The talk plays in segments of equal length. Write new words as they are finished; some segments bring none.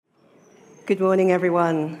Good morning,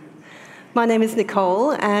 everyone. My name is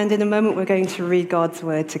Nicole, and in a moment we're going to read God's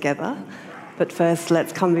Word together. But first,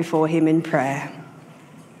 let's come before Him in prayer.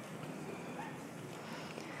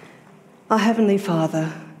 Our Heavenly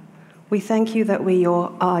Father, we thank you that we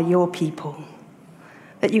are your people,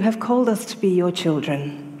 that you have called us to be your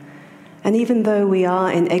children. And even though we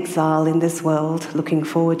are in exile in this world, looking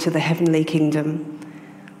forward to the heavenly kingdom,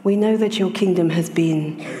 we know that your kingdom has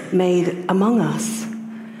been made among us,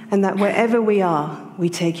 and that wherever we are, we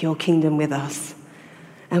take your kingdom with us.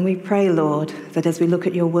 And we pray, Lord, that as we look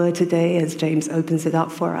at your word today, as James opens it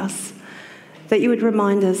up for us, that you would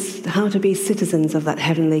remind us how to be citizens of that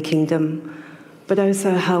heavenly kingdom, but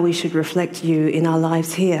also how we should reflect you in our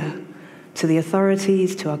lives here, to the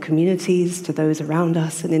authorities, to our communities, to those around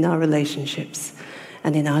us, and in our relationships,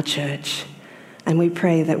 and in our church. And we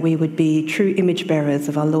pray that we would be true image bearers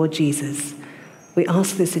of our Lord Jesus. We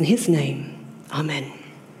ask this in his name. Amen.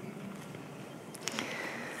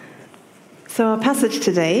 So our passage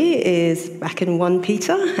today is back in 1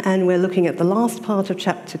 Peter, and we're looking at the last part of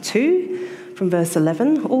chapter 2, from verse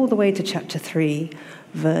 11 all the way to chapter 3,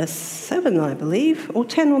 verse 7, I believe, or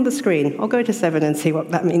 10 on the screen. I'll go to 7 and see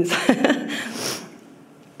what that means.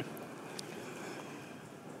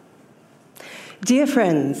 Dear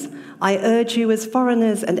friends, I urge you as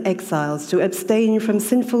foreigners and exiles to abstain from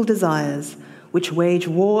sinful desires, which wage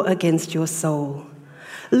war against your soul.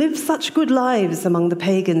 Live such good lives among the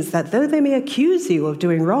pagans that though they may accuse you of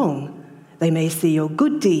doing wrong, they may see your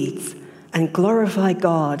good deeds and glorify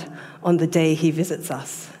God on the day he visits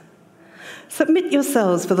us. Submit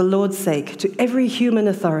yourselves for the Lord's sake to every human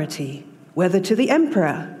authority, whether to the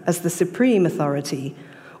emperor as the supreme authority,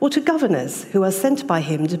 or to governors who are sent by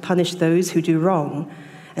him to punish those who do wrong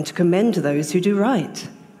and to commend those who do right.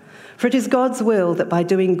 For it is God's will that by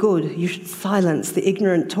doing good you should silence the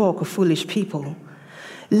ignorant talk of foolish people.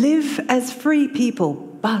 Live as free people,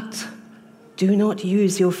 but do not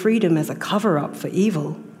use your freedom as a cover-up for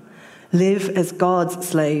evil. Live as God's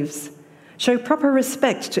slaves. Show proper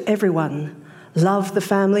respect to everyone. Love the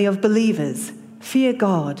family of believers. Fear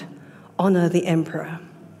God. Honor the emperor.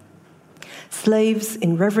 Slaves,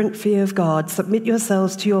 in reverent fear of God, submit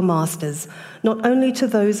yourselves to your masters, not only to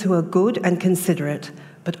those who are good and considerate,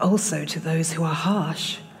 but also to those who are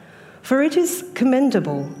harsh. For it is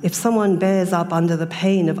commendable if someone bears up under the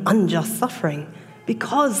pain of unjust suffering,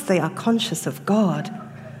 because they are conscious of God.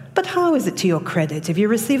 But how is it to your credit if you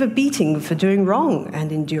receive a beating for doing wrong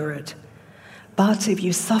and endure it? But if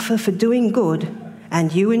you suffer for doing good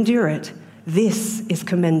and you endure it, this is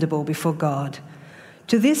commendable before God.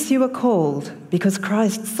 To this you are called, because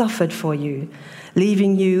Christ suffered for you,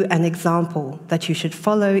 leaving you an example that you should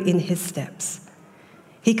follow in his steps.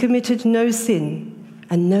 He committed no sin,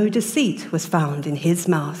 and no deceit was found in his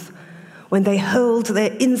mouth. When they hurled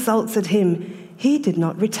their insults at him, he did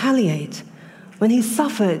not retaliate. When he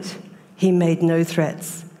suffered, he made no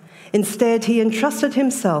threats. Instead, he entrusted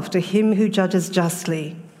himself to him who judges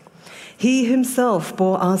justly. He himself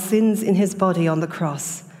bore our sins in his body on the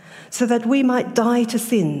cross, so that we might die to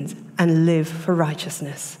sins and live for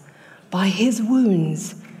righteousness. By his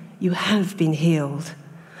wounds you have been healed.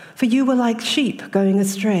 For you were like sheep going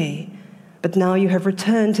astray, but now you have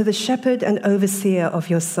returned to the shepherd and overseer of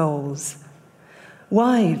your souls.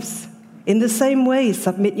 Wives, in the same way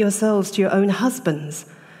submit yourselves to your own husbands,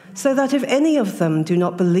 so that if any of them do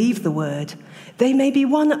not believe the word, they may be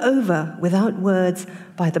won over without words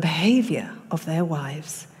by the behavior of their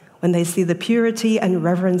wives, when they see the purity and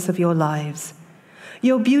reverence of your lives.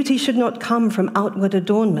 Your beauty should not come from outward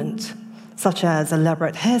adornment, such as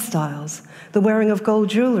elaborate hairstyles, the wearing of gold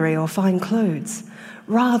jewelry or fine clothes.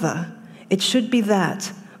 Rather, it should be that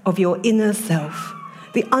of your inner self,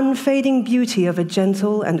 the unfading beauty of a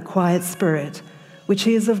gentle and quiet spirit, which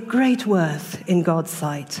is of great worth in God's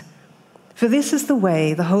sight. For this is the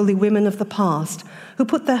way the holy women of the past, who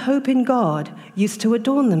put their hope in God, used to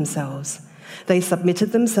adorn themselves. They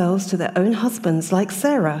submitted themselves to their own husbands, like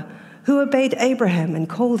Sarah, who obeyed Abraham and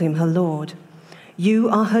called him her Lord. You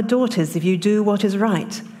are her daughters if you do what is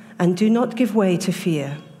right, and do not give way to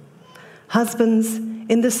fear. Husbands,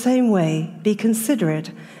 in the same way, be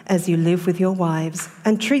considerate as you live with your wives,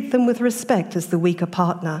 and treat them with respect as the weaker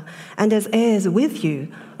partner, and as heirs with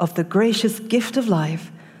you of the gracious gift of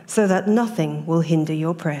life, so that nothing will hinder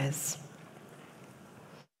your prayers.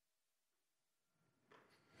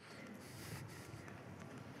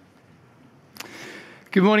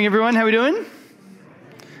 Good morning, everyone. How are we doing?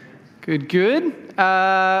 Good.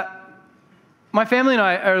 My family and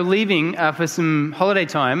I are leaving for some holiday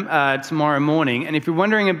time tomorrow morning, and if you're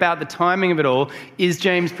wondering about the timing of it all, is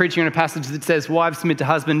James preaching on a passage that says, wives submit to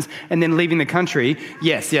husbands, and then leaving the country?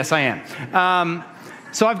 Yes, I am.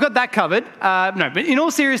 So I've got that covered. No, but in all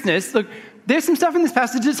seriousness, look, there's some stuff in this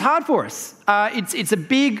passage that's hard for us. It's a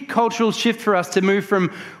big cultural shift for us to move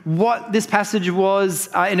from what this passage was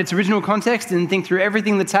in its original context and think through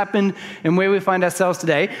everything that's happened and where we find ourselves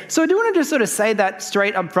today. So I do want to just sort of say that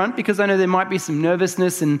straight up front, because I know there might be some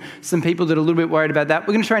nervousness and some people that are a little bit worried about that.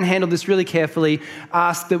 We're going to try and handle this really carefully,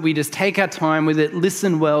 ask that we just take our time with it,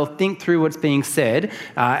 listen well, think through what's being said,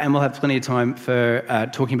 and we'll have plenty of time for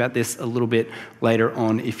talking about this a little bit later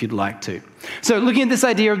on if you'd like to. So looking at this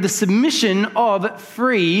idea of the submission of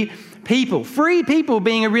free people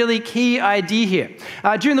being a really key idea here.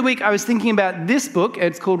 During the week, I was thinking about this book.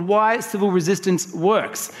 It's called Why Civil Resistance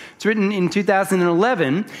Works. It's written in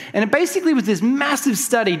 2011, and it basically was this massive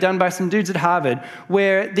study done by some dudes at Harvard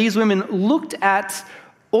where these women looked at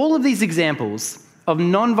all of these examples of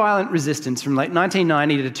nonviolent resistance from like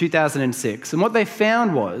 1990 to 2006. And what they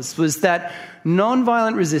found was that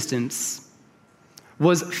nonviolent resistance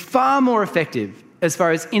was far more effective as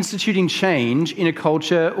far as instituting change in a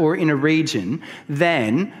culture or in a region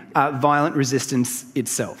than violent resistance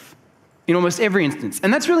itself, in almost every instance.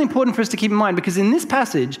 And that's really important for us to keep in mind, because in this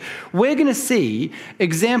passage, we're going to see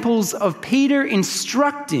examples of Peter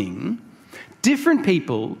instructing different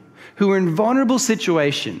people who are in vulnerable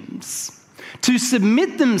situations to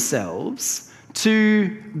submit themselves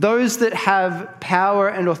to those that have power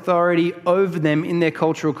and authority over them in their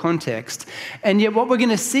cultural context. And yet what we're going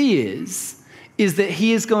to see is that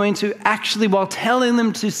he is going to actually, while telling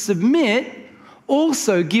them to submit,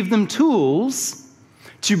 also give them tools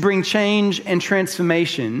to bring change and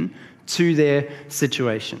transformation to their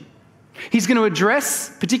situation. He's going to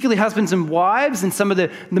address particularly husbands and wives and some of the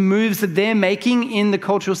moves that they're making in the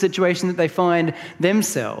cultural situation that they find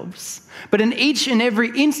themselves. But in each and every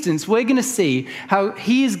instance, we're going to see how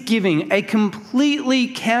he is giving a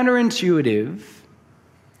completely counterintuitive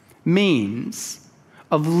means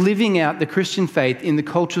of living out the Christian faith in the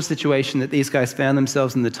cultural situation that these guys found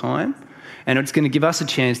themselves in the time. And it's going to give us a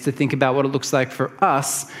chance to think about what it looks like for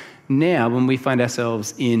us now when we find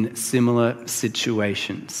ourselves in similar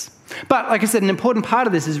situations. But like I said, an important part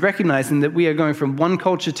of this is recognizing that we are going from one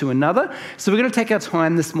culture to another. So we're going to take our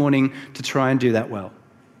time this morning to try and do that well.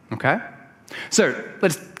 Okay? So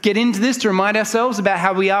let's get into this to remind ourselves about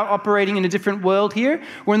how we are operating in a different world here.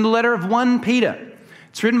 We're in the letter of 1 Peter.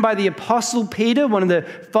 It's written by the Apostle Peter, one of the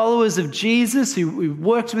followers of Jesus who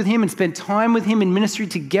worked with him and spent time with him in ministry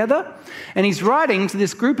together. And he's writing to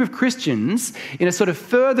this group of Christians in a sort of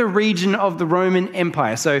further region of the Roman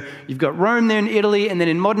Empire. So you've got Rome there in Italy, and then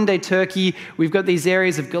in modern-day Turkey, we've got these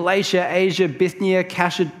areas of Galatia, Asia, Bithynia,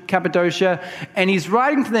 Cappadocia. And he's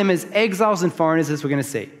writing to them as exiles and foreigners, as we're going to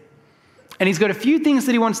see. And he's got a few things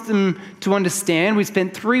that he wants them to understand. We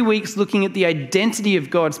spent 3 weeks looking at the identity of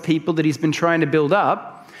God's people that he's been trying to build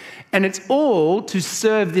up. And it's all to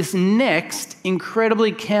serve this next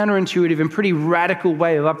incredibly counterintuitive and pretty radical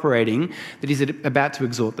way of operating that he's about to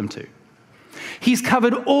exhort them to. He's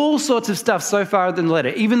covered all sorts of stuff so far in the letter.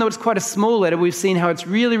 Even though it's quite a small letter, we've seen how it's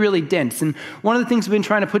really, really dense. And one of the things we've been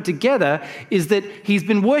trying to put together is that he's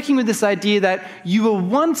been working with this idea that you were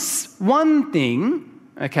once one thing,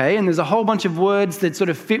 okay, and there's a whole bunch of words that sort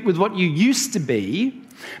of fit with what you used to be,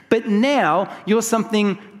 but now you're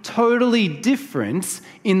something totally different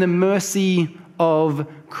in the mercy of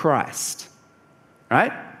Christ,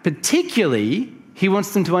 right? Particularly, he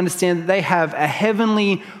wants them to understand that they have a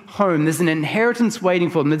heavenly home. There's an inheritance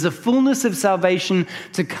waiting for them. There's a fullness of salvation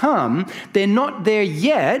to come. They're not there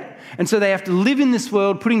yet, and so they have to live in this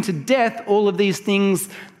world, putting to death all of these things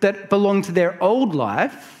that belong to their old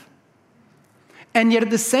life. And yet at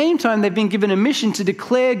the same time, they've been given a mission to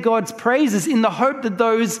declare God's praises in the hope that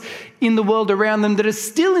those in the world around them that are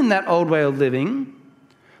still in that old way of living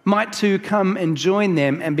might too come and join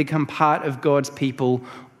them and become part of God's people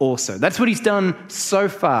also. That's what he's done so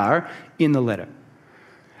far in the letter.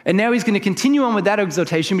 And now he's going to continue on with that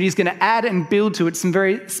exhortation, but he's going to add and build to it some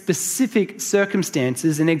very specific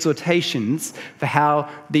circumstances and exhortations for how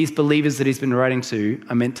these believers that he's been writing to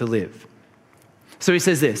are meant to live. So he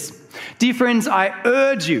says this, "Dear friends, I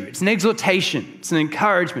urge you," it's an exhortation, it's an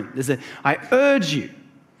encouragement. I urge you,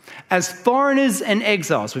 as foreigners and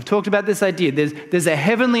exiles, we've talked about this idea, there's a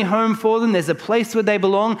heavenly home for them, there's a place where they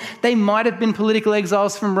belong. They might have been political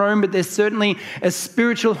exiles from Rome, but there's certainly a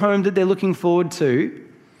spiritual home that they're looking forward to.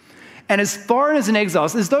 And as foreigners and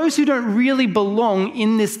exiles, as those who don't really belong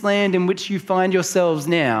in this land in which you find yourselves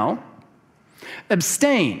now,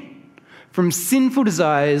 abstain from sinful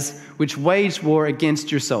desires which wage war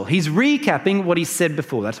against your soul. He's recapping what he said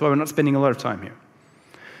before. That's why we're not spending a lot of time here.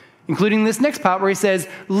 Including this next part where he says,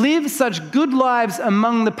 live such good lives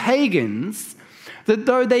among the pagans that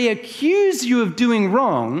though they accuse you of doing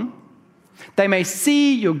wrong, they may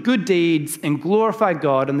see your good deeds and glorify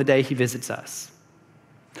God on the day he visits us.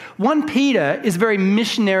 1 Peter is a very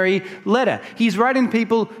missionary letter. He's writing to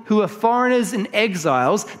people who are foreigners and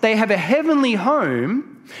exiles. They have a heavenly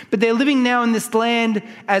home, but they're living now in this land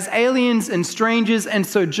as aliens and strangers and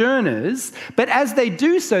sojourners. But as they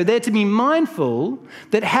do so, they're to be mindful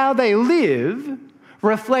that how they live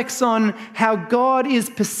reflects on how God is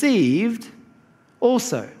perceived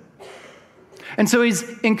also. And so he's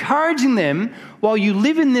encouraging them, while you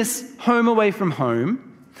live in this home away from home,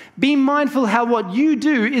 be mindful how what you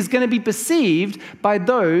do is going to be perceived by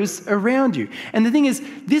those around you. And the thing is,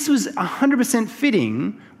 this was 100%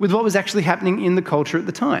 fitting with what was actually happening in the culture at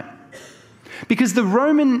the time. Because the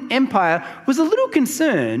Roman Empire was a little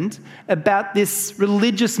concerned about this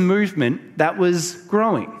religious movement that was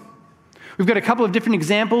growing. We've got a couple of different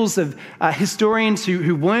examples of historians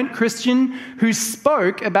who weren't Christian, who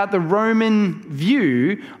spoke about the Roman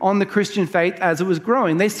view on the Christian faith as it was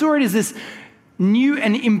growing. They saw it as this new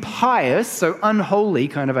and impious, so unholy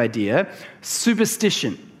kind of idea,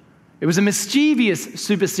 superstition. It was a mischievous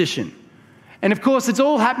superstition. And of course, it's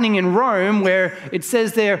all happening in Rome, where it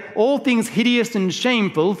says there, all things hideous and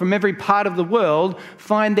shameful from every part of the world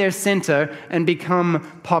find their center and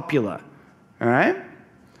become popular. All right?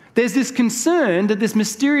 There's this concern that this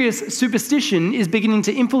mysterious superstition is beginning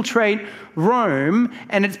to infiltrate Rome,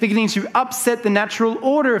 and it's beginning to upset the natural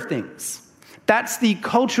order of things. That's the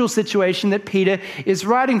cultural situation that Peter is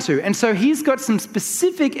writing to. And so he's got some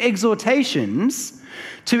specific exhortations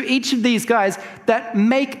to each of these guys that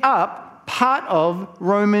make up part of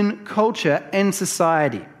Roman culture and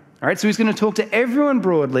society. All right, so he's going to talk to everyone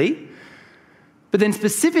broadly, but then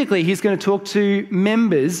specifically he's going to talk to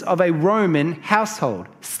members of a Roman household,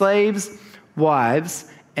 slaves, wives,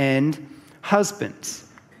 and husbands.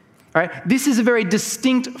 All right, this is a very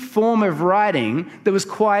distinct form of writing that was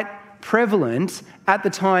quite prevalent at the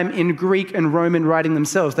time in Greek and Roman writing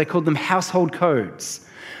themselves. They called them household codes.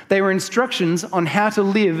 They were instructions on how to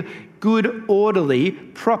live good, orderly,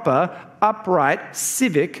 proper, upright,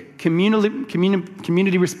 civic,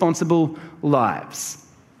 community responsible lives.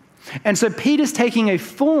 And so Peter's taking a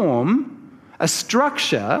form, a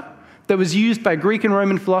structure that was used by Greek and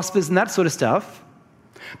Roman philosophers and that sort of stuff,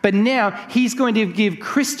 but now he's going to give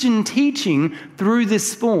Christian teaching through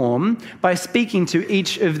this form by speaking to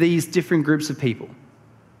each of these different groups of people.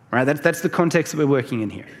 Right? That's the context that we're working in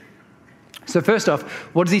here. So first off,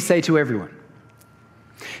 what does he say to everyone?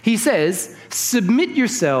 He says, submit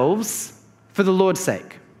yourselves for the Lord's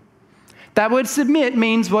sake. That word submit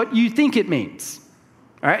means what you think it means.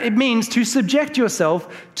 All right? It means to subject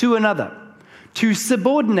yourself to another, to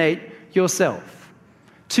subordinate yourself,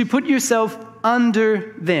 to put yourself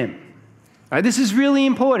under them. All right, this is really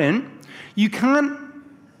important. You can't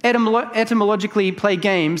etymologically play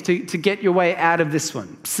games to get your way out of this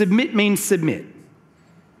one. Submit means submit.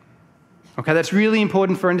 Okay, that's really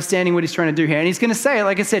important for understanding what he's trying to do here. And he's going to say it,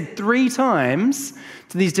 like I said, 3 times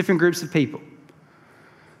to these different groups of people.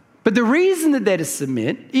 But the reason that they're to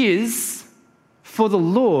submit is for the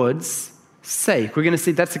Lord's sake. We're going to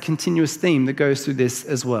see that's a continuous theme that goes through this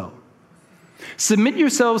as well. Submit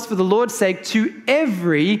yourselves for the Lord's sake to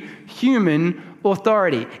every human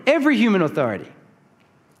authority. Every human authority.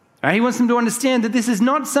 Right? He wants them to understand that this is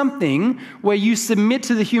not something where you submit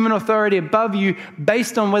to the human authority above you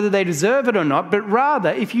based on whether they deserve it or not, but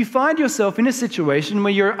rather, if you find yourself in a situation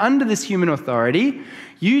where you're under this human authority,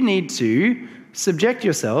 you need to subject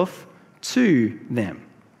yourself to them.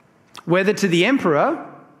 Whether to the emperor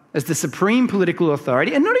as the supreme political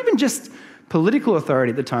authority, and not even just political authority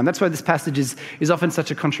at the time. That's why this passage is often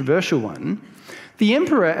such a controversial one. The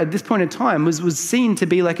emperor at this point in time was seen to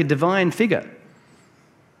be like a divine figure.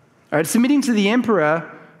 All right, submitting to the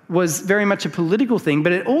emperor was very much a political thing,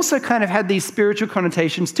 but it also kind of had these spiritual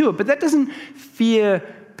connotations to it. But that doesn't fear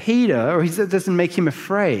Peter, or it doesn't make him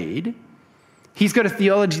afraid. He's got a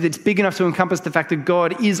theology that's big enough to encompass the fact that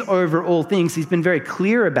God is over all things. He's been very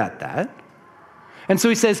clear about that. And so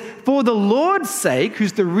he says, for the Lord's sake,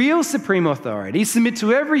 who's the real supreme authority, submit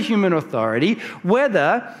to every human authority,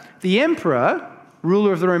 whether the emperor,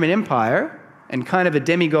 ruler of the Roman Empire, and kind of a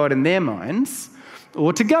demigod in their minds,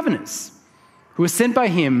 or to governors, who are sent by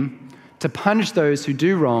him to punish those who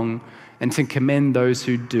do wrong and to commend those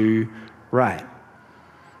who do right.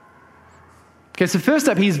 Okay, so first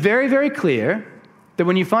up, he's very, very clear that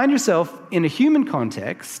when you find yourself in a human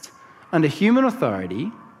context, under human authority,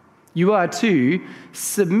 You are to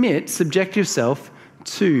subject yourself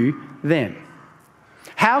to them.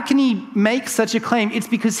 How can he make such a claim? It's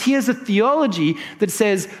because he has a theology that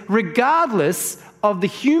says, regardless of the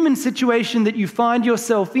human situation that you find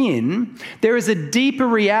yourself in, there is a deeper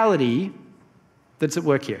reality that's at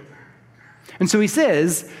work here. And so he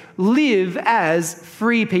says, live as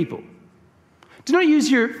free people. Do not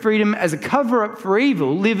use your freedom as a cover-up for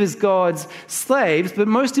evil. Live as God's slaves. But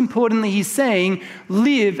most importantly, he's saying,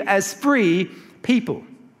 live as free people.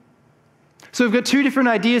 So we've got two different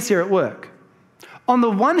ideas here at work. On the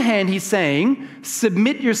one hand, he's saying,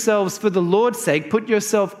 submit yourselves for the Lord's sake, put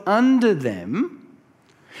yourself under them.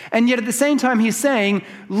 And yet at the same time, he's saying,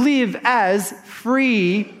 live as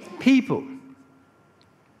free people.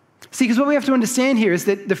 See, because what we have to understand here is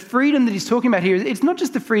that the freedom that he's talking about here, it's not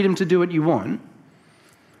just the freedom to do what you want,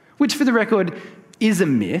 which for the record is a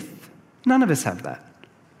myth. None of us have that.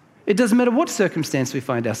 It doesn't matter what circumstance we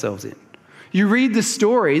find ourselves in. You read the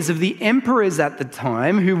stories of the emperors at the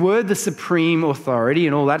time who were the supreme authority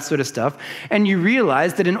and all that sort of stuff, and you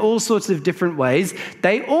realize that in all sorts of different ways,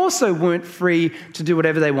 they also weren't free to do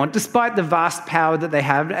whatever they want, despite the vast power that they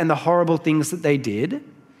had and the horrible things that they did.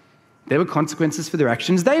 There were consequences for their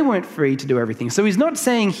actions. They weren't free to do everything. So he's not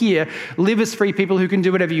saying here, live as free people who can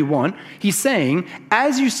do whatever you want. He's saying,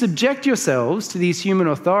 as you subject yourselves to these human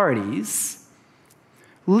authorities,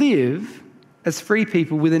 live as free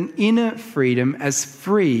people with an inner freedom as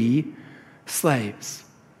free slaves.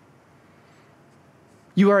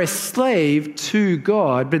 You are a slave to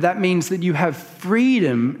God, but that means that you have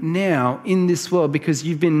freedom now in this world because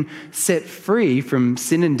you've been set free from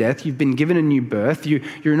sin and death. You've been given a new birth.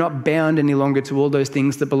 You're not bound any longer to all those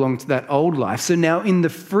things that belong to that old life. So now in the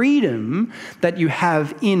freedom that you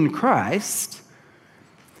have in Christ,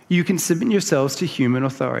 you can submit yourselves to human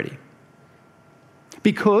authority.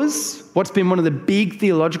 Because what's been one of the big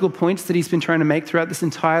theological points that he's been trying to make throughout this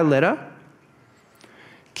entire letter,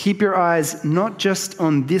 keep your eyes not just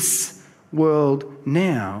on this world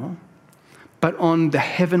now, but on the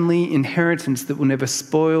heavenly inheritance that will never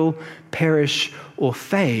spoil, perish, or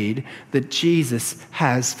fade that Jesus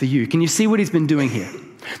has for you. Can you see what he's been doing here?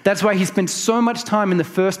 That's why he spent so much time in the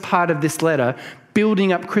first part of this letter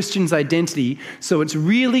building up Christians' identity so it's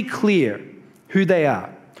really clear who they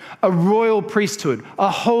are. A royal priesthood,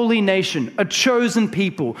 a holy nation, a chosen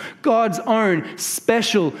people, God's own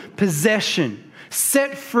special possession,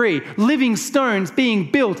 set free, living stones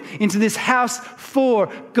being built into this house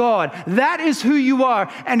for God. That is who you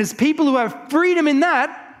are. And as people who have freedom in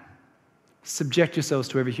that, subject yourselves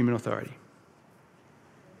to every human authority.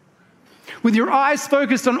 With your eyes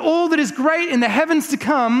focused on all that is great in the heavens to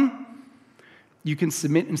come, you can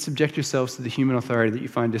submit and subject yourselves to the human authority that you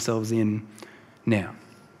find yourselves in now.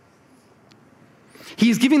 He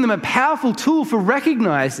is giving them a powerful tool for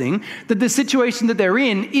recognizing that the situation that they're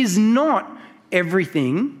in is not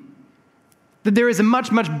everything, that there is a much,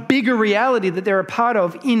 much bigger reality that they're a part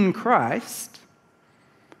of in Christ.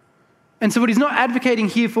 And so what he's not advocating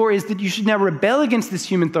here for is that you should now rebel against this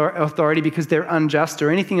human authority because they're unjust or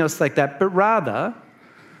anything else like that, but rather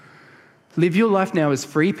live your life now as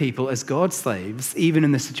free people, as God's slaves, even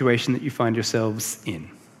in the situation that you find yourselves in.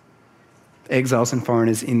 Exiles and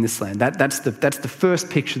foreigners in this land. That's the first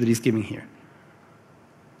picture that he's giving here.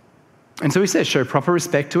 And so he says, show proper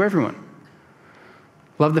respect to everyone.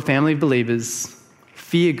 Love the family of believers.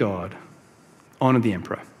 Fear God. Honor the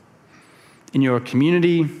emperor. In your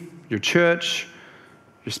community, your church,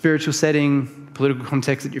 your spiritual setting, political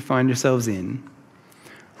context that you find yourselves in,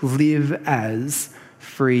 live as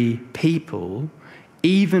free people,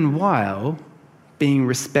 even while being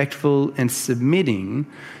respectful and submitting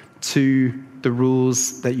to the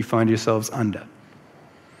rules that you find yourselves under.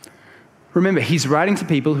 Remember, he's writing to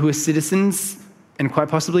people who are citizens and quite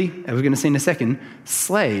possibly, as we're going to see in a second,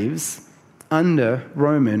 slaves under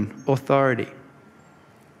Roman authority.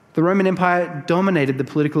 The Roman Empire dominated the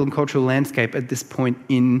political and cultural landscape at this point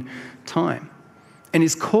in time. And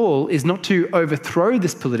his call is not to overthrow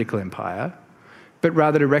this political empire, but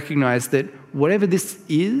rather to recognize that whatever this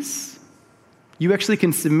is, you actually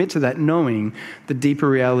can submit to that knowing the deeper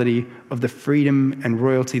reality of the freedom and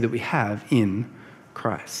royalty that we have in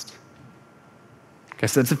Christ. Okay,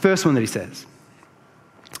 so that's the first one that he says.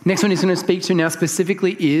 Next one he's going to speak to now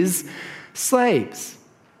specifically is slaves.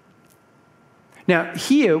 Now,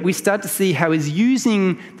 here we start to see how he's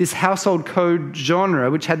using this household code genre,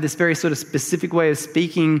 which had this very sort of specific way of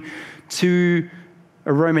speaking to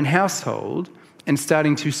a Roman household, and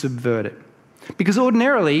starting to subvert it. Because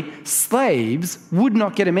ordinarily, slaves would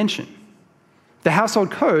not get a mention. The household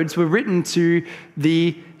codes were written to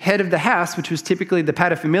the head of the house, which was typically the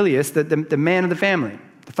paterfamilias, the man of the family,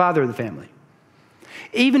 the father of the family.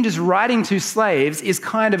 Even just writing to slaves is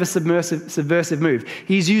kind of a subversive move.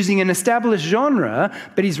 He's using an established genre,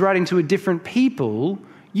 but he's writing to a different people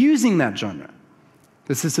using that genre.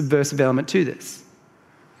 There's a subversive element to this.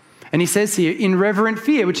 And he says here, in reverent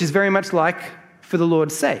fear, which is very much like for the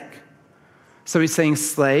Lord's sake. So he's saying,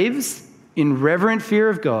 slaves, in reverent fear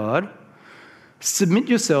of God, submit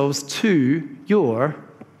yourselves to your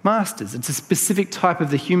masters. It's a specific type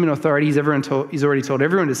of the human authority he's already told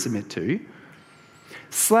everyone to submit to.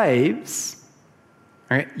 Slaves,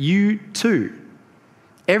 all right, you too.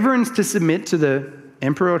 Everyone's to submit to the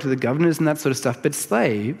emperor or to the governors and that sort of stuff, but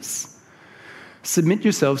slaves, submit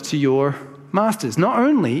yourselves to your masters. Not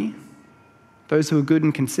only those who are good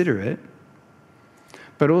and considerate,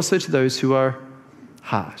 but also to those who are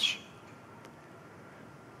harsh.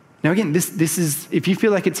 Now again, this is, if you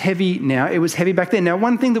feel like it's heavy now, it was heavy back then. Now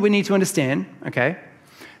one thing that we need to understand, okay,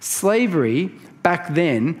 slavery back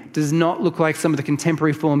then does not look like some of the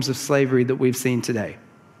contemporary forms of slavery that we've seen today.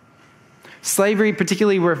 Slavery,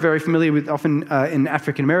 particularly, we're very familiar with often in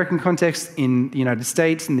African American context, in the United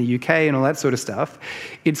States, in the UK, and all that sort of stuff.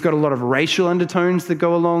 It's got a lot of racial undertones that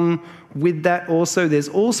go along with that also. There's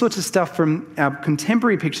all sorts of stuff from our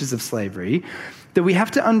contemporary pictures of slavery that we have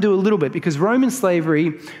to undo a little bit, because Roman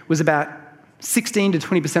slavery was about 16 to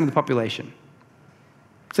 20% of the population.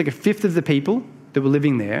 It's like a fifth of the people that were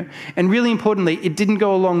living there. And really importantly, it didn't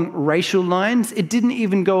go along racial lines. It didn't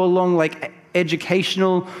even go along like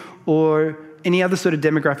educational or any other sort of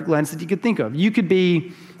demographic lines that you could think of. You could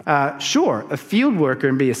be, sure, a field worker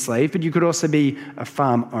and be a slave, but you could also be a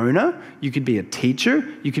farm owner. You could be a teacher.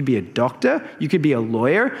 You could be a doctor. You could be a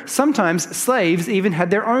lawyer. Sometimes slaves even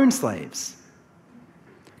had their own slaves.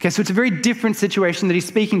 Okay, so it's a very different situation that he's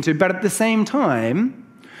speaking to, but at the same time,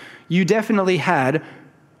 you definitely had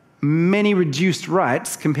many reduced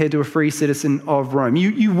rights compared to a free citizen of Rome.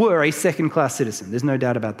 You were a second-class citizen. There's no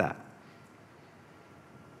doubt about that.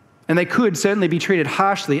 And they could certainly be treated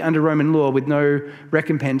harshly under Roman law with no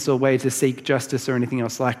recompense or way to seek justice or anything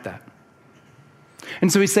else like that.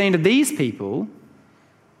 And so he's saying to these people,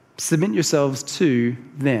 submit yourselves to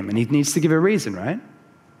them. And he needs to give a reason, right?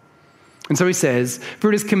 And so he says, for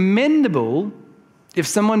it is commendable if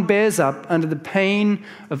someone bears up under the pain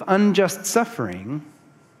of unjust suffering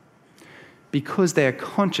because they are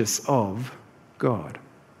conscious of God.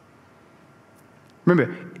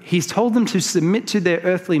 Remember, he's told them to submit to their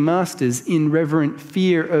earthly masters in reverent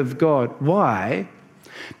fear of God. Why?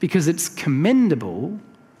 Because it's commendable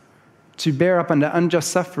to bear up under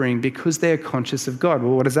unjust suffering because they are conscious of God.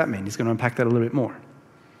 Well, what does that mean? He's going to unpack that a little bit more.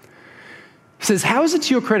 He says, how is it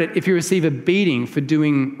to your credit if you receive a beating for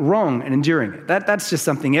doing wrong and enduring it? That's just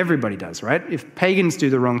something everybody does, right? If pagans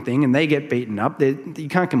do the wrong thing and they get beaten up, you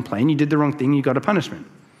can't complain. You did the wrong thing, you got a punishment.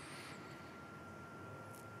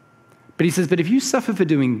 But he says, but if you suffer for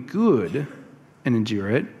doing good and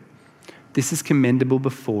endure it, this is commendable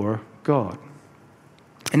before God.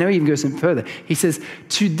 And now he even goes further. He says,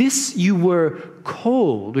 to this you were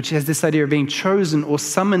called, which has this idea of being chosen or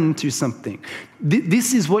summoned to something.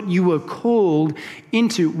 This is what you were called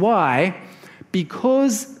into. Why?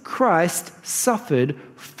 Because Christ suffered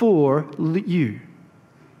for you,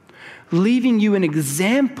 leaving you an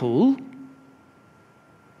example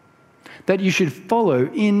that you should follow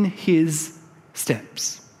in his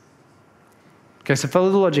steps. Okay, so follow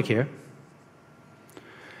the logic here.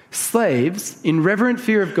 Slaves, in reverent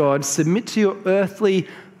fear of God, submit to your earthly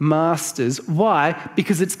masters. Why?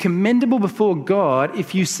 Because it's commendable before God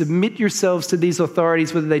if you submit yourselves to these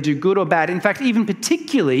authorities, whether they do good or bad. In fact, even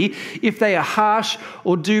particularly if they are harsh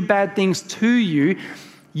or do bad things to you,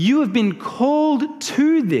 you have been called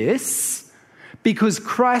to this because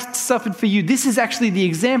Christ suffered for you. This is actually the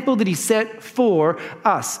example that he set for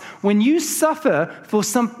us. When you suffer for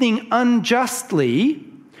something unjustly,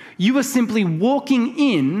 you are simply walking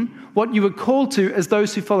in what you were called to as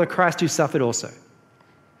those who follow Christ who suffered also.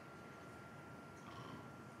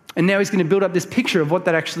 And now he's going to build up this picture of what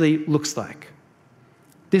that actually looks like.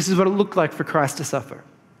 This is what it looked like for Christ to suffer.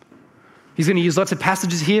 He's going to use lots of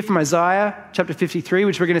passages here from Isaiah chapter 53,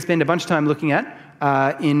 which we're going to spend a bunch of time looking at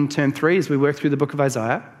in term 3 as we work through the book of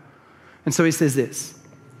Isaiah. And so he says this.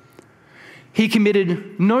 He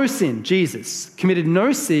committed no sin, Jesus committed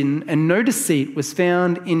no sin, and no deceit was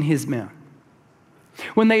found in his mouth.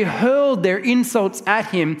 When they hurled their insults at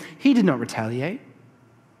him, he did not retaliate.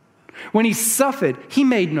 When he suffered, he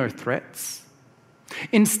made no threats.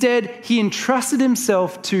 Instead, he entrusted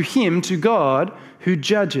himself to him, to God, who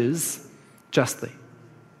judges justly.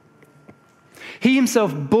 He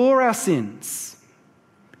himself bore our sins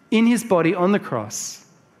in his body on the cross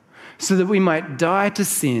so that we might die to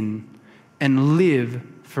sin and live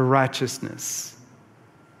for righteousness,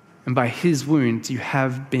 and by his wounds you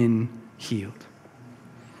have been healed.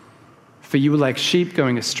 For you were like sheep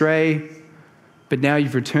going astray, but now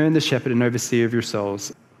you've returned the shepherd and overseer of your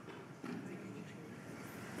souls.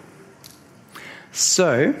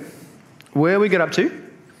 So, where we got up to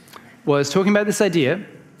was talking about this idea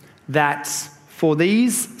that for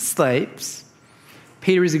these slaves,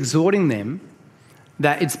 Peter is exhorting them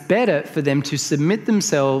that it's better for them to submit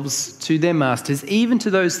themselves to their masters, even to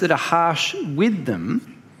those that are harsh with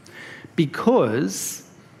them, because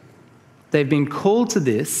they've been called to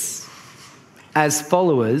this as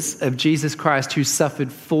followers of Jesus Christ who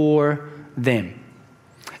suffered for them.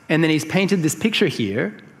 And then he's painted this picture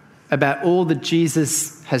here about all that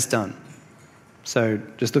Jesus has done. So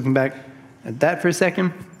just looking back at that for a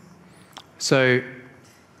second. So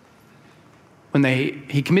when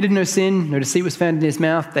he committed no sin, no deceit was found in his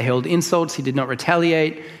mouth, they held insults, he did not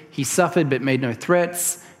retaliate, he suffered but made no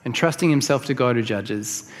threats, and trusting himself to God who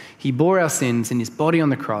judges, he bore our sins in his body on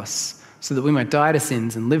the cross so that we might die to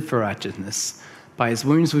sins and live for righteousness. By his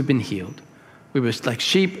wounds we've been healed. We were like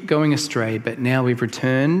sheep going astray, but now we've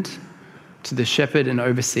returned to the shepherd and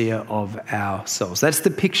overseer of our souls. That's the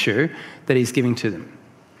picture that he's giving to them.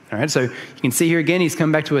 All right, so you can see here again, he's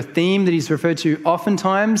come back to a theme that he's referred to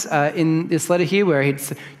oftentimes in this letter here, where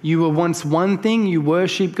it's, you were once one thing, you were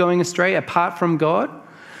sheep going astray apart from God,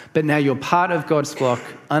 but now you're part of God's flock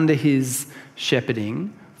under his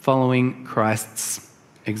shepherding, following Christ's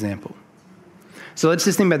example. So let's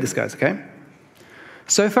just think about this, guys, okay?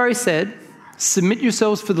 So far he said, submit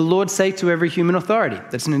yourselves for the Lord's sake to every human authority.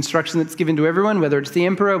 That's an instruction that's given to everyone, whether it's the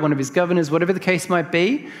emperor, one of his governors, whatever the case might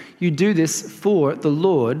be. You do this for the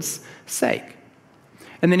Lord's sake.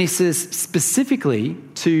 And then he says specifically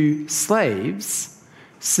to slaves,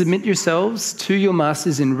 submit yourselves to your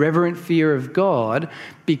masters in reverent fear of God,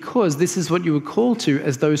 because this is what you were called to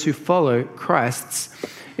as those who follow Christ's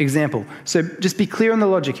example. So just be clear on the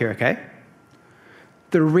logic here, okay?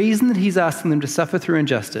 The reason that he's asking them to suffer through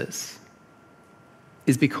injustice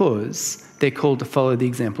is because they're called to follow the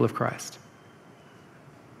example of Christ.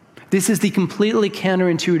 This is the completely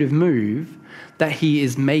counterintuitive move that he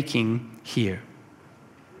is making here.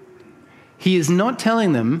 He is not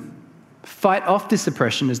telling them, fight off this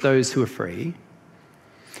oppression as those who are free.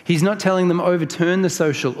 He's not telling them, overturn the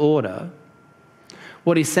social order.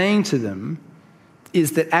 What he's saying to them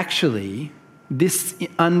is that actually, this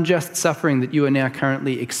unjust suffering that you are now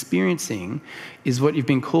currently experiencing is what you've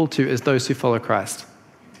been called to as those who follow Christ.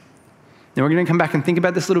 Now, we're going to come back and think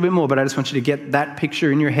about this a little bit more, but I just want you to get that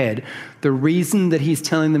picture in your head. The reason that he's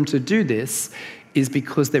telling them to do this is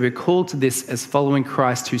because they were called to this as following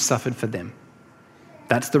Christ who suffered for them.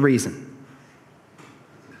 That's the reason.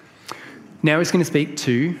 Now he's going to speak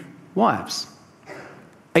to wives.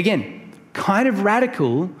 Again, kind of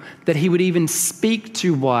radical that he would even speak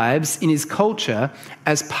to wives in his culture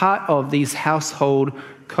as part of these household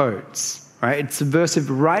codes. Right? It's subversive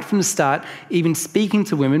right from the start, even speaking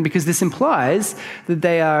to women, because this implies that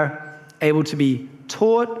they are able to be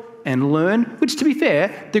taught and learn, which, to be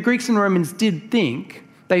fair, the Greeks and Romans did think.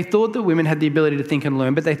 They thought that women had the ability to think and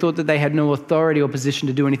learn, but they thought that they had no authority or position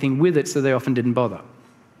to do anything with it, so they often didn't bother.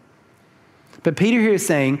 But Peter here is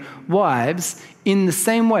saying, wives, in the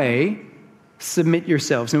same way, submit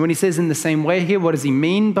yourselves. And when he says in the same way here, what does he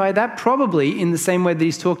mean by that? Probably in the same way that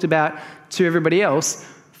he's talked about to everybody else,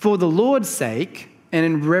 for the Lord's sake and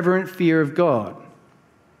in reverent fear of God.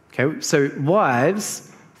 Okay, so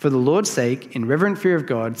wives, for the Lord's sake, in reverent fear of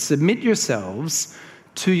God, submit yourselves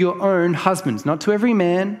to your own husbands, not to every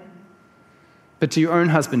man, but to your own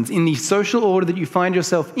husbands, in the social order that you find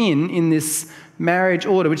yourself in this marriage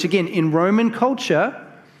order, which again, in Roman culture,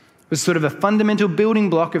 was sort of a fundamental building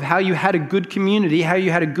block of how you had a good community, how you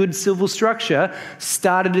had a good civil structure,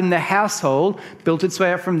 started in the household, built its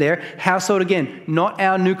way up from there. Household, again, not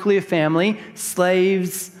our nuclear family,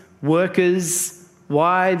 slaves, workers,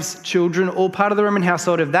 wives, children, all part of the Roman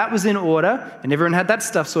household. If that was in order, and everyone had that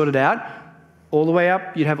stuff sorted out, all the way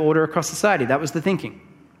up, you'd have order across society. That was the thinking,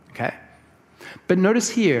 okay? But notice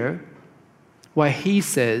here, why he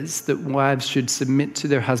says that wives should submit to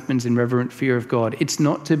their husbands in reverent fear of God. It's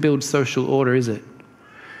not to build social order, is it?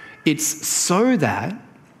 It's so that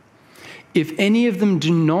if any of them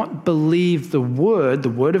do not believe the word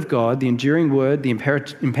of God, the enduring word, the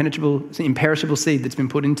imperishable seed that's been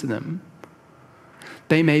put into them,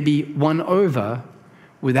 they may be won over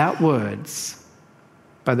without words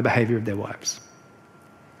by the behavior of their wives.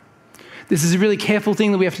 This is a really careful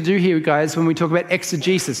thing that we have to do here, guys, when we talk about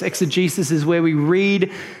exegesis. Exegesis is where we read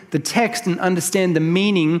the text and understand the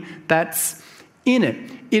meaning that's in it.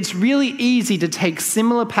 it's really easy to take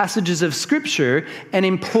similar passages of Scripture and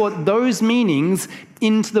import those meanings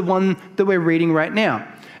into the one that we're reading right now.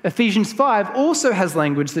 Ephesians 5 also has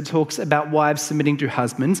language that talks about wives submitting to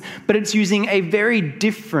husbands, but it's using a very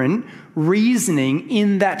different reasoning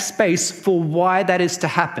in that space for why that is to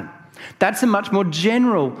happen. That's a much more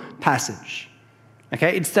general passage.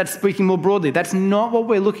 Okay, that's speaking more broadly. That's not what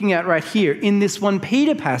we're looking at right here. In this 1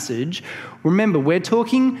 Peter passage, remember, we're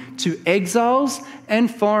talking to exiles and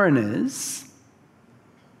foreigners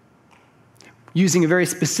using a very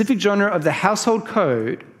specific genre of the household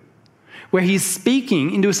code, where he's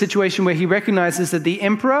speaking into a situation where he recognizes that the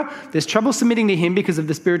emperor, there's trouble submitting to him because of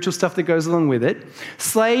the spiritual stuff that goes along with it.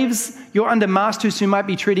 Slaves, you're under masters who might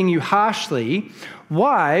be treating you harshly.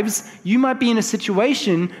 Wives, you might be in a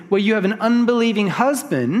situation where you have an unbelieving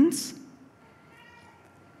husband,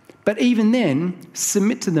 but even then,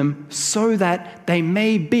 submit to them so that they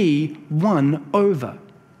may be won over.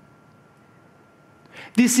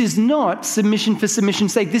 This is not submission for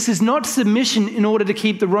submission's sake. This is not submission in order to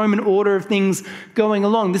keep the Roman order of things going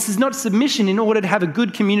along. This is not submission in order to have a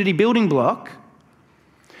good community building block.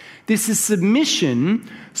 This is submission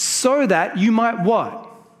so that you might what?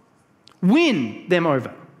 Win them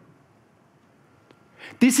over.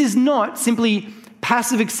 This is not simply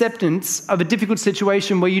passive acceptance of a difficult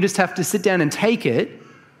situation where you just have to sit down and take it.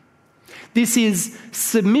 This is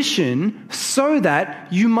submission so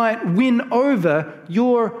that you might win over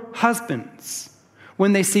your husbands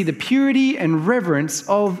when they see the purity and reverence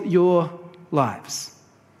of your lives.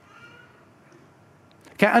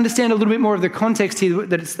 Okay, understand a little bit more of the context here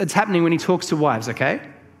that's happening when he talks to wives, okay?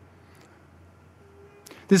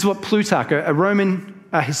 This is what Plutarch, a Roman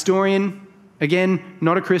historian, again,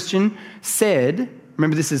 not a Christian, said.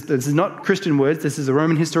 Remember, this is not Christian words, this is a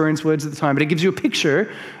Roman historian's words at the time, but it gives you a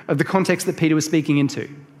picture of the context that Peter was speaking into.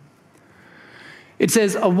 It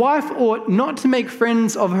says, a wife ought not to make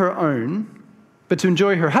friends of her own, but to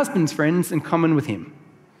enjoy her husband's friends in common with him.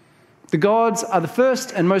 The gods are the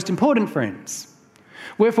first and most important friends.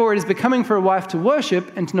 Wherefore it is becoming for a wife to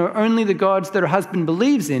worship and to know only the gods that her husband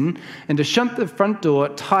believes in, and to shut the front door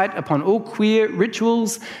tight upon all queer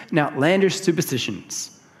rituals and outlandish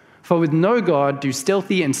superstitions. For with no God do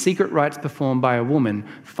stealthy and secret rites performed by a woman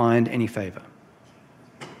find any favor.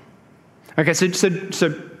 Okay, so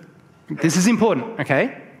this is important,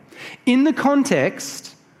 okay? In the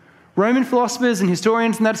context, Roman philosophers and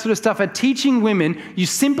historians and that sort of stuff are teaching women, you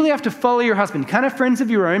simply have to follow your husband. You can't have friends of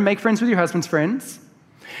your own, make friends with your husband's friends.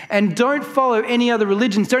 And don't follow any other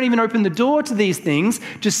religions. Don't even open the door to these things.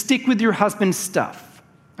 Just stick with your husband's stuff,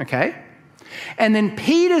 okay? And then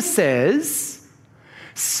Peter says,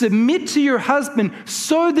 submit to your husband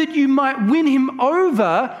so that you might win him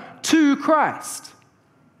over to Christ.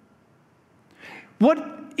 What,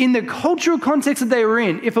 in the cultural context that they were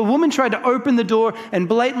in, if a woman tried to open the door and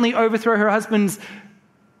blatantly overthrow her husband's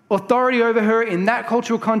authority over her in that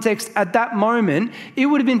cultural context at that moment, it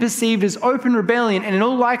would have been perceived as open rebellion and in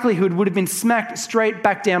all likelihood would have been smacked straight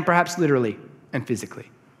back down, perhaps literally and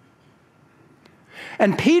physically.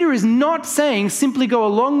 And Peter is not saying simply go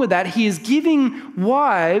along with that. He is giving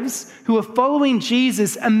wives who are following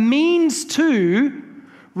Jesus a means to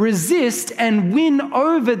resist and win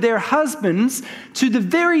over their husbands to the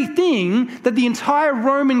very thing that the entire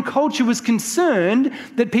Roman culture was concerned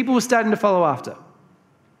that people were starting to follow after.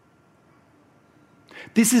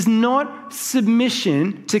 This is not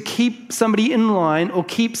submission to keep somebody in line or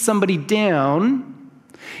keep somebody down.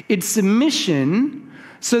 It's submission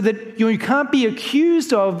so that you can't be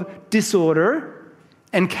accused of disorder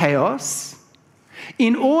and chaos,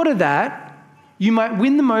 in order that you might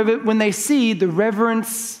win them over when they see the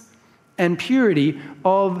reverence and purity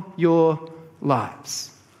of your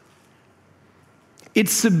lives.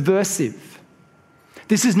 It's subversive.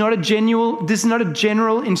 This is not a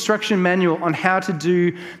general instruction manual on how to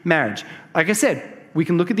do marriage. Like I said, we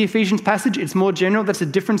can look at the Ephesians passage. It's more general. That's a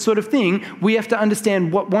different sort of thing. We have to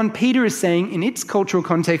understand what 1 Peter is saying in its cultural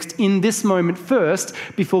context in this moment first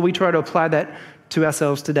before we try to apply that to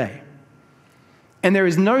ourselves today. And there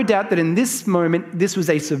is no doubt that in this moment, this was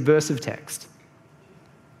a subversive text.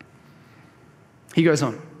 He goes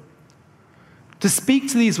on to speak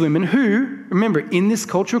to these women who, remember, in this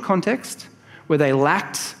cultural context, where they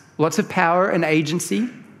lacked lots of power and agency,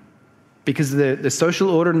 because of the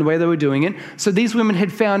social order and the way they were doing it. So these women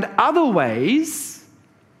had found other ways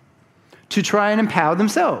to try and empower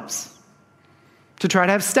themselves, to try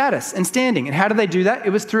to have status and standing. And how did they do that?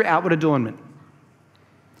 It was through outward adornment.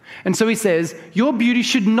 And so he says, your beauty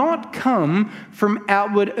should not come from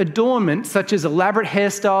outward adornment, such as elaborate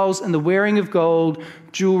hairstyles and the wearing of gold,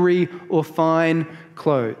 jewelry, or fine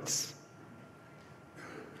clothes.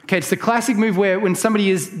 Okay, it's the classic move where when somebody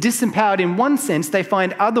is disempowered in one sense, they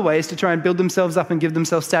find other ways to try and build themselves up and give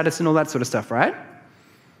themselves status and all that sort of stuff, right?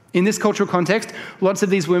 In this cultural context, lots of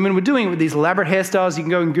these women were doing it with these elaborate hairstyles. You can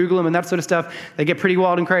go and Google them and that sort of stuff. They get pretty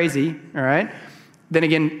wild and crazy, all right? Then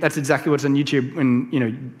again, that's exactly what's on YouTube.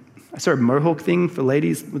 When, I saw a mohawk thing for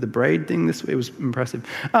ladies with a braid thing. It was impressive.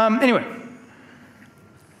 Anyway,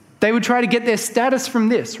 they would try to get their status from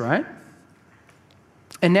this, right?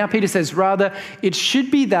 And now Peter says, rather, it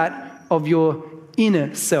should be that of your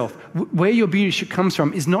inner self. Where your beauty comes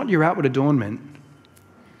from is not your outward adornment,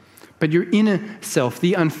 but your inner self,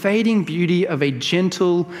 the unfading beauty of a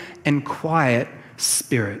gentle and quiet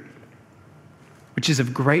spirit, which is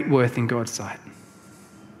of great worth in God's sight.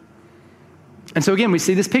 And so again, we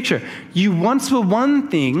see this picture. You once were one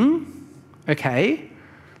thing, okay?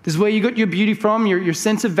 This is where you got your beauty from, your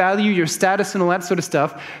sense of value, your status and all that sort of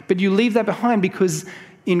stuff, but you leave that behind because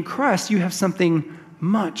in Christ you have something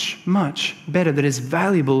much, much better that is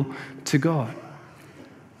valuable to God.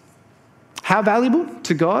 How valuable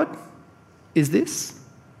to God is this?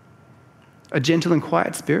 A gentle and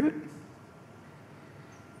quiet spirit?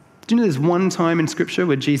 Do you know there's one time in Scripture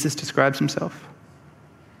where Jesus describes himself?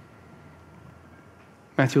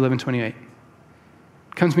 Matthew 11:28.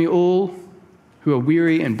 Come to me all who are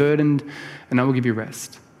weary and burdened, and I will give you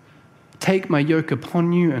rest. Take my yoke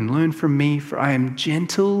upon you and learn from me, for I am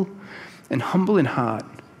gentle and humble in heart,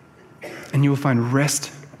 and you will find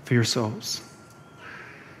rest for your souls.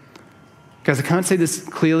 Guys, I can't say this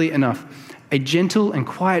clearly enough. A gentle and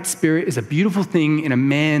quiet spirit is a beautiful thing in a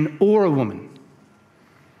man or a woman.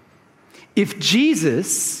 If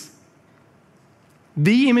Jesus,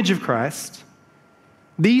 the image of Christ,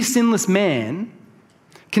 the sinless man,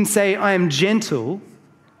 can say, I am gentle,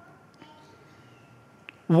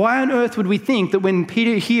 why on earth would we think that when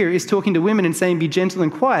Peter here is talking to women and saying be gentle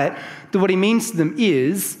and quiet, that what he means to them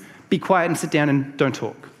is be quiet and sit down and don't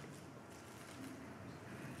talk?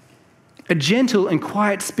 A gentle and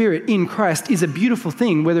quiet spirit in Christ is a beautiful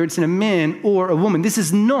thing, whether it's in a man or a woman. This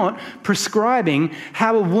is not prescribing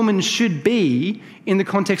how a woman should be in the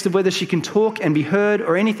context of whether she can talk and be heard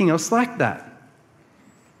or anything else like that.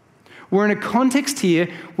 We're in a context here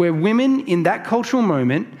where women in that cultural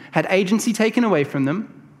moment had agency taken away from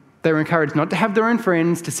them. They were encouraged not to have their own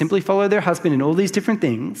friends, to simply follow their husband in all these different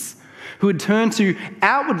things, who had turned to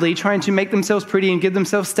outwardly trying to make themselves pretty and give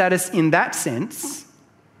themselves status in that sense.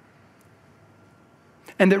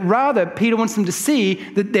 And that rather, Peter wants them to see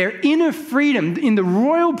that their inner freedom in the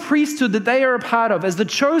royal priesthood that they are a part of, as the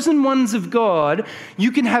chosen ones of God,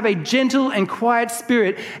 you can have a gentle and quiet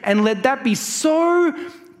spirit, and let that be so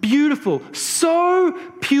beautiful, so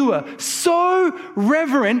pure, so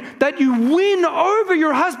reverent that you win over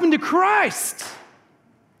your husband to Christ.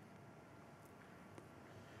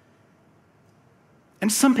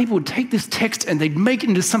 And some people would take this text and they'd make it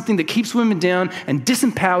into something that keeps women down and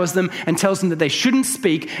disempowers them and tells them that they shouldn't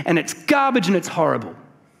speak, and it's garbage and it's horrible.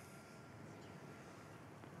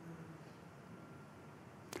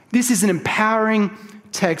 This is an empowering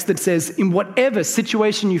text that says, in whatever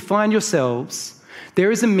situation you find yourselves, there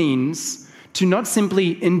is a means to not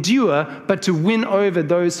simply endure, but to win over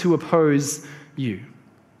those who oppose you.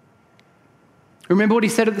 Remember what he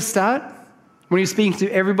said at the start when he was speaking to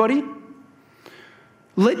everybody?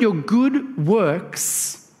 Let your good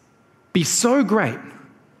works be so great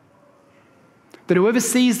that whoever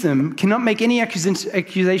sees them cannot make any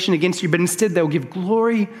accusation against you, but instead they'll give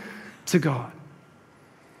glory to God.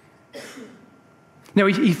 Now,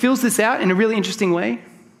 he fills this out in a really interesting way.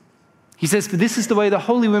 He says, for this is the way the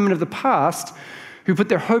holy women of the past who put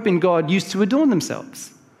their hope in God used to adorn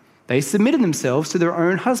themselves. They submitted themselves to their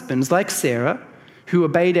own husbands, like Sarah, who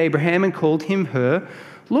obeyed Abraham and called him her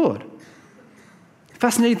Lord. The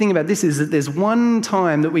fascinating thing about this is that there's one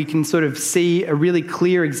time that we can sort of see a really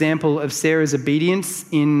clear example of Sarah's obedience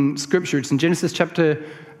in Scripture. It's in Genesis chapter...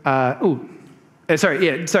 When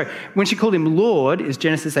she called him Lord is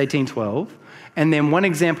Genesis 18:12. And then one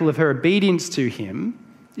example of her obedience to him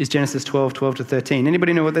is Genesis 12:12 to 13.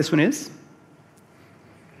 Anybody know what this one is?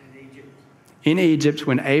 In Egypt,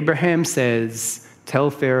 when Abraham says, tell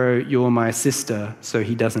Pharaoh you're my sister so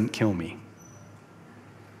he doesn't kill me.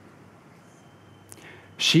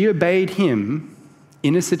 She obeyed him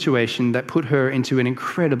in a situation that put her into an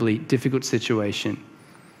incredibly difficult situation.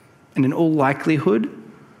 And in all likelihood,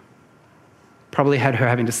 probably had her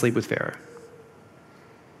having to sleep with Pharaoh.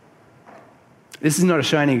 This is not a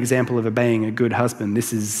shining example of obeying a good husband.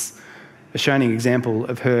 This is a shining example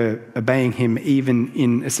of her obeying him even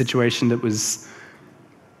in a situation that was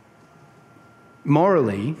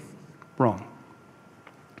morally wrong.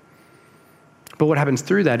 But what happens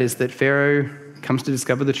through that is that Pharaoh comes to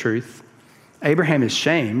discover the truth. Abraham is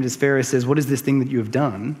shamed as Pharaoh says, "What is this thing that you have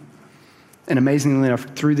done?" And amazingly enough,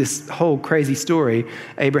 through this whole crazy story,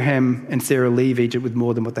 Abraham and Sarah leave Egypt with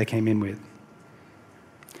more than what they came in with.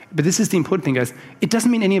 But this is the important thing, guys. It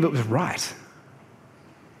doesn't mean any of it was right.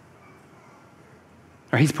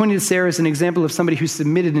 He's pointing to Sarah as an example of somebody who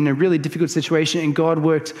submitted in a really difficult situation, and God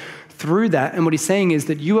worked through that. And what he's saying is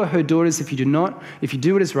that you are her daughters if you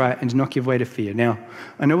do what is right and do not give way to fear. Now,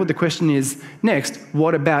 I know what the question is next.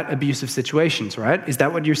 What about abusive situations, right? Is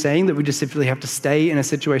that what you're saying, that we just simply have to stay in a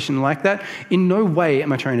situation like that? In no way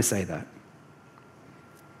am I trying to say that.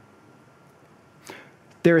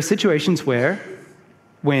 There are situations where,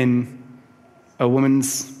 when a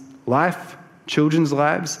woman's life, children's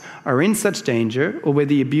lives are in such danger, or where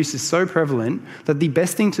the abuse is so prevalent, that the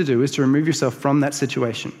best thing to do is to remove yourself from that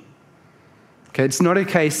situation. Okay, it's not a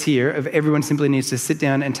case here of everyone simply needs to sit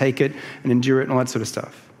down and take it and endure it and all that sort of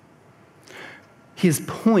stuff. His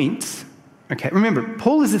point, okay, remember,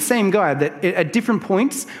 Paul is the same guy that at different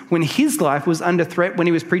points when his life was under threat, when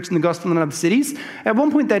he was preaching the gospel in other cities, at one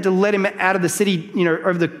point they had to let him out of the city,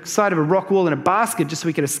 over the side of a rock wall in a basket just so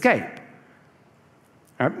he could escape.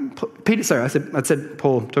 All right, Peter, sorry, I said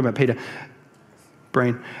Paul, talking about Peter,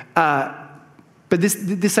 brain. But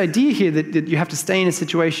this idea here that you have to stay in a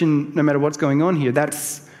situation no matter what's going on here,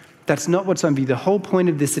 that's not what's on view. The whole point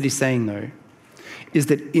of this that he's saying, though, is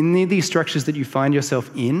that in these structures that you find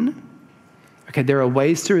yourself in, okay, there are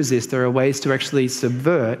ways to resist, there are ways to actually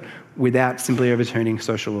subvert without simply overturning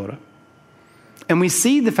social order. And we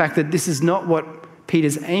see the fact that this is not what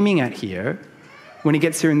Peter's aiming at here when he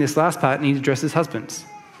gets here in this last part and he addresses husbands.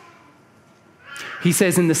 He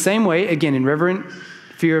says, in the same way, again, in reverent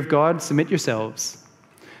fear of God, submit yourselves.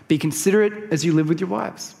 Be considerate as you live with your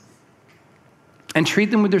wives. And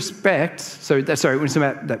treat them with respect. When it's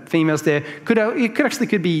about that females there, it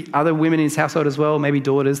could be other women in his household as well, maybe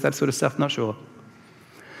daughters, that sort of stuff, not sure.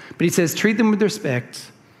 But he says, treat them with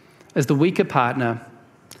respect as the weaker partner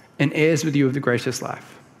and heirs with you of the gracious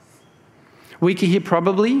life. Weaker here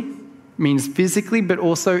probably means physically, but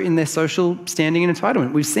also in their social standing and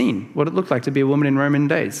entitlement. We've seen what it looked like to be a woman in Roman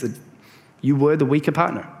days. That you were the weaker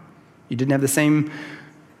partner. You didn't have the same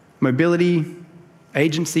mobility,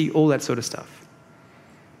 agency, all that sort of stuff.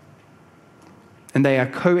 And they are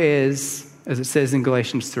co-heirs, as it says in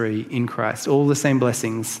Galatians 3, in Christ. All the same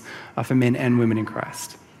blessings are for men and women in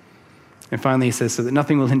Christ. And finally he says, so that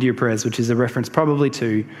nothing will hinder your prayers, which is a reference probably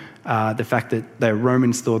to the fact that the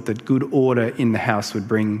Romans thought that good order in the house would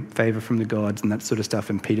bring favour from the gods and that sort of stuff,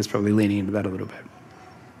 and Peter's probably leaning into that a little bit.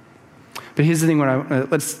 But here's the thing,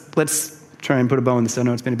 let's try and put a bow on this. I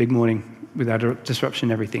know it's been a big morning without a disruption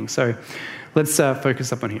and everything. So let's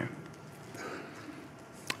focus up on here.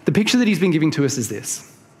 The picture that he's been giving to us is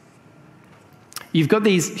this. You've got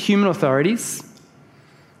these human authorities,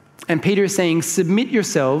 and Peter is saying, submit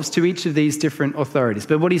yourselves to each of these different authorities.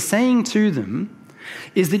 But what he's saying to them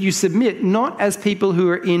is that you submit not as people who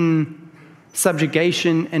are in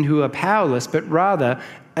subjugation and who are powerless, but rather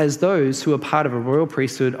as those who are part of a royal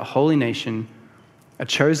priesthood, a holy nation, a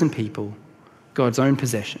chosen people, God's own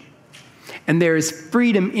possession. And there is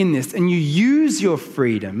freedom in this, and you use your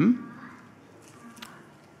freedom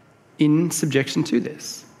in subjection to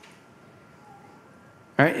this.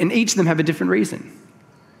 All right? And each of them have a different reason.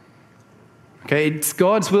 Okay, it's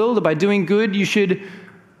God's will that by doing good you should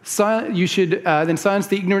then silence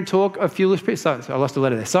the ignorant talk of foolish people. I lost a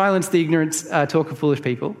letter there. Silence the ignorant talk of foolish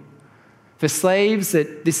people. For slaves,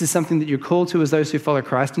 that this is something that you're called to as those who follow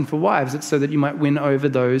Christ, and for wives, it's so that you might win over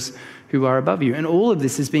those who are above you. And all of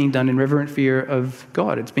this is being done in reverent fear of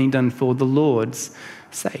God. It's being done for the Lord's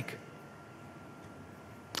sake.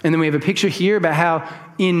 And then we have a picture here about how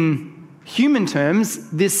in human terms,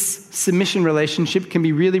 this submission relationship can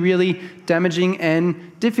be really, really damaging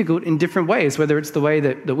and difficult in different ways, whether it's the way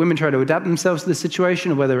that the women try to adapt themselves to the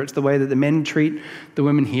situation or whether it's the way that the men treat the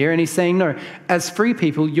women here. And he's saying, no, as free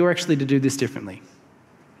people, you're actually to do this differently.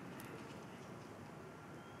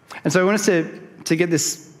 And so I want us to get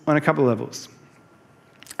this on a couple of levels.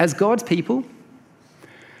 As God's people,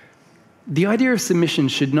 the idea of submission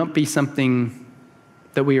should not be something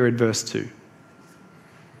that we are adverse to.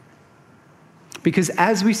 Because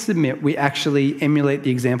as we submit, we actually emulate the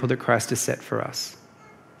example that Christ has set for us.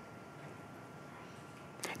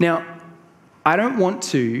 Now, I don't want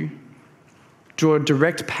to draw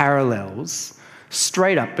direct parallels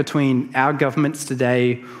straight up between our governments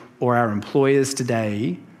today or our employers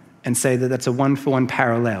today and say that that's a one-for-one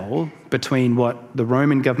parallel between what the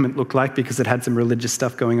Roman government looked like because it had some religious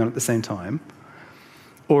stuff going on at the same time,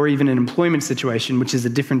 or even an employment situation, which is a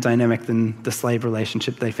different dynamic than the slave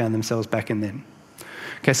relationship they found themselves back in then.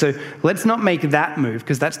 Okay, so let's not make that move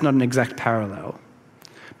because that's not an exact parallel.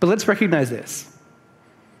 But let's recognize this.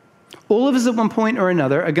 All of us at one point or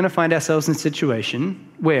another are going to find ourselves in a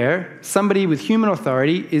situation where somebody with human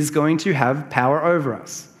authority is going to have power over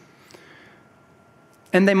us.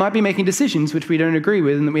 And they might be making decisions which we don't agree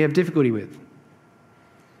with and that we have difficulty with.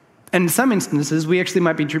 And in some instances, we actually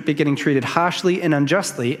might be getting treated harshly and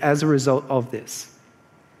unjustly as a result of this.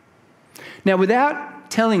 Now, without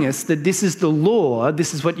telling us that this is the law,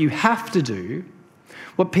 this is what you have to do,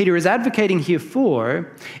 what Peter is advocating here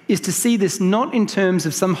for is to see this not in terms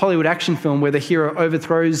of some Hollywood action film where the hero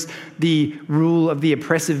overthrows the rule of the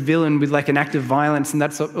oppressive villain with like an act of violence and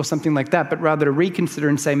or something like that, but rather to reconsider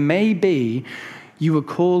and say, maybe you were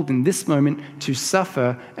called in this moment to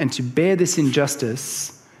suffer and to bear this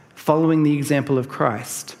injustice following the example of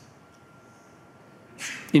Christ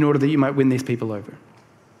in order that you might win these people over.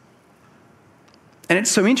 And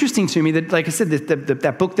it's so interesting to me that, like I said,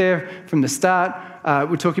 that book there from the start,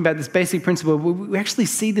 we're talking about this basic principle. We actually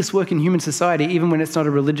see this work in human society even when it's not a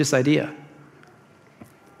religious idea.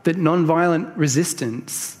 That nonviolent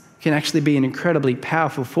resistance can actually be an incredibly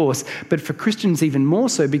powerful force, but for Christians even more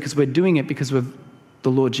so because we're doing it because of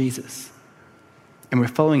the Lord Jesus. And we're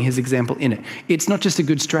following his example in it. It's not just a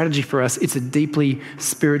good strategy for us, it's a deeply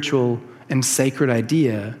spiritual and sacred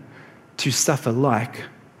idea to suffer like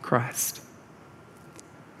Christ.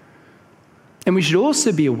 And we should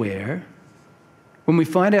also be aware when we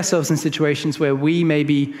find ourselves in situations where we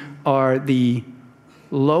maybe are the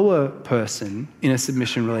lower person in a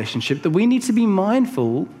submission relationship, that we need to be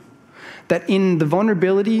mindful that in the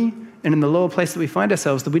vulnerability and in the lower place that we find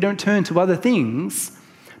ourselves, that we don't turn to other things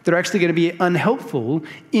that are actually going to be unhelpful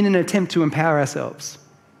in an attempt to empower ourselves.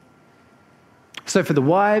 So for the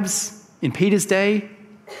wives in Peter's day,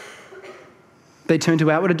 they turned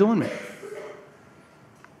to outward adornment.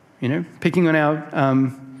 You know, picking on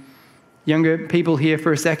our younger people here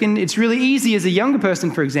for a second, it's really easy as a younger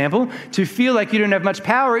person, for example, to feel like you don't have much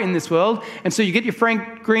power in this world, and so you get your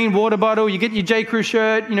Frank Green water bottle, you get your J. Crew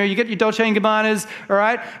shirt, you know, you get your Dolce & Gabbanas, all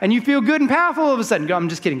right, and you feel good and powerful all of a sudden. I'm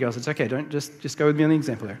just kidding, girls. It's okay. Don't just go with me on the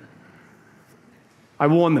example there. I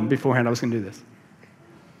warned them beforehand I was going to do this.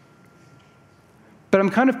 But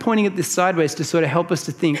I'm kind of pointing at this sideways to sort of help us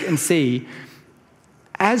to think and see,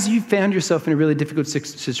 as you found yourself in a really difficult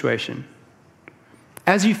situation,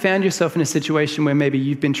 as you found yourself in a situation where maybe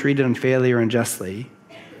you've been treated unfairly or unjustly,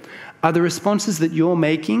 are the responses that you're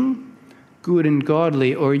making good and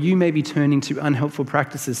godly, or are you maybe turning to unhelpful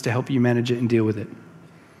practices to help you manage it and deal with it?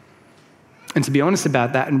 And to be honest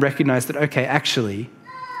about that and recognize that, okay, actually,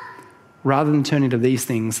 rather than turning to these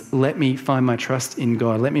things, let me find my trust in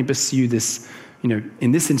God. Let me pursue this. You know,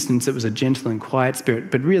 in this instance, it was a gentle and quiet spirit,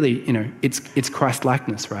 but really, you know, it's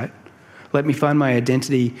Christ-likeness, right? Let me find my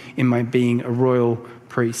identity in my being a royal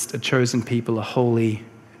priest, a chosen people, a holy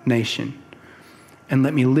nation. And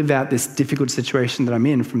let me live out this difficult situation that I'm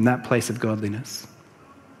in from that place of godliness.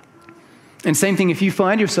 And same thing, if you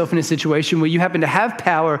find yourself in a situation where you happen to have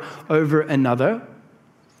power over another,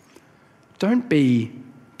 don't be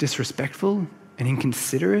disrespectful and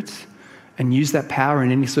inconsiderate and use that power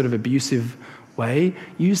in any sort of abusive way.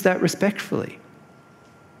 Use that respectfully.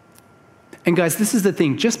 And guys, this is the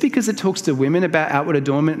thing. Just because it talks to women about outward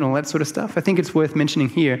adornment and all that sort of stuff, I think it's worth mentioning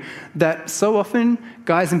here that so often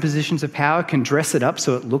guys in positions of power can dress it up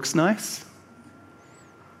so it looks nice.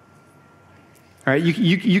 All right,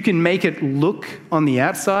 you can make it look on the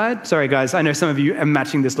outside. Sorry, guys, I know some of you are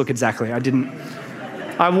matching this look exactly.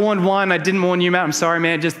 I warned one, I didn't warn you, Matt. I'm sorry,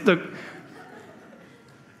 man. Just look.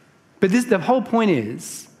 But the whole point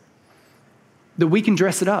is that we can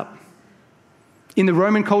dress it up. In the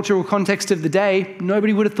Roman cultural context of the day,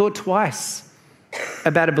 nobody would have thought twice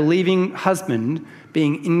about a believing husband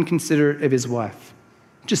being inconsiderate of his wife.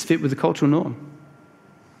 It just fit with the cultural norm.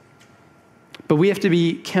 But we have to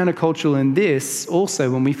be countercultural in this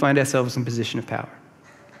also when we find ourselves in a position of power.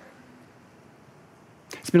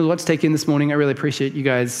 It's been a lot to take in this morning. I really appreciate you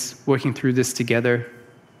guys working through this together.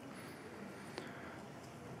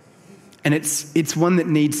 And it's one that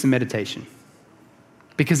needs some meditation,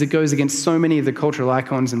 because it goes against so many of the cultural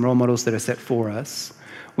icons and role models that are set for us.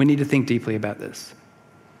 We need to think deeply about this.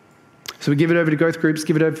 So we give it over to growth groups,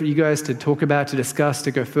 give it over for you guys to talk about, to discuss,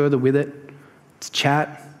 to go further with it, to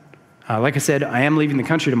chat. Like I said, I am leaving the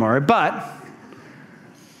country tomorrow, but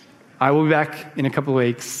I will be back in a couple of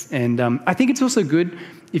weeks. And I think it's also good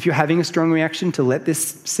if you're having a strong reaction to let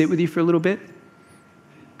this sit with you for a little bit.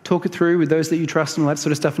 Talk it through with those that you trust and all that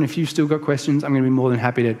sort of stuff. And if you've still got questions, I'm going to be more than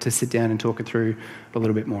happy to sit down and talk it through a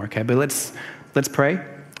little bit more, okay? But let's pray.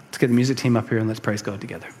 Let's get the music team up here and let's praise God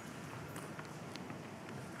together.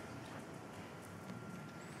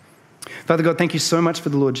 Father God, thank you so much for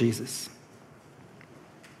the Lord Jesus.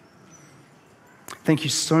 Thank you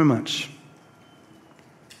so much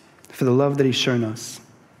for the love that he's shown us,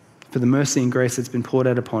 for the mercy and grace that's been poured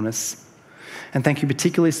out upon us. And thank you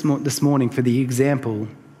particularly this morning for the example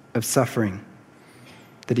of suffering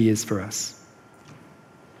that he is for us.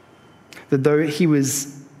 That though he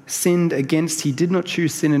was sinned against, he did not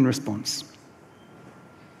choose sin in response.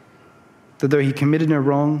 That though he committed no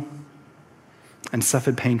wrong and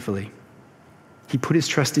suffered painfully, he put his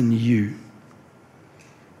trust in you,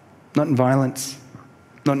 not in violence,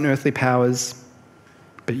 not in earthly powers,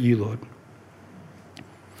 but you, Lord.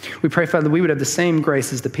 We pray, Father, that we would have the same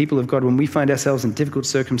grace as the people of God when we find ourselves in difficult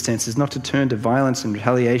circumstances, not to turn to violence and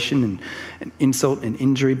retaliation and insult and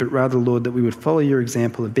injury, but rather, Lord, that we would follow your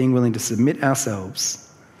example of being willing to submit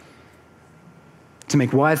ourselves, to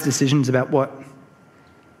make wise decisions about what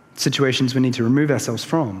situations we need to remove ourselves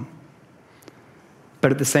from,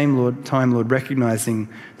 but at the same time, Lord, recognizing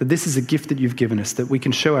that this is a gift that you've given us, that we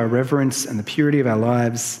can show our reverence and the purity of our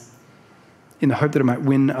lives in the hope that it might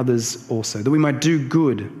win others also, that we might do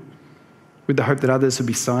good with the hope that others will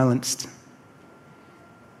be silenced,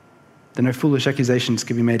 that no foolish accusations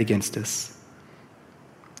can be made against us,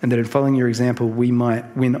 and that in following your example, we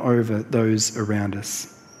might win over those around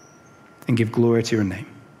us and give glory to your name.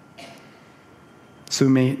 So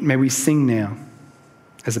may we sing now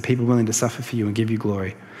as a people willing to suffer for you and give you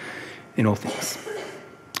glory in all things.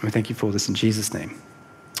 We thank you for this in Jesus' name.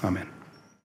 Amen.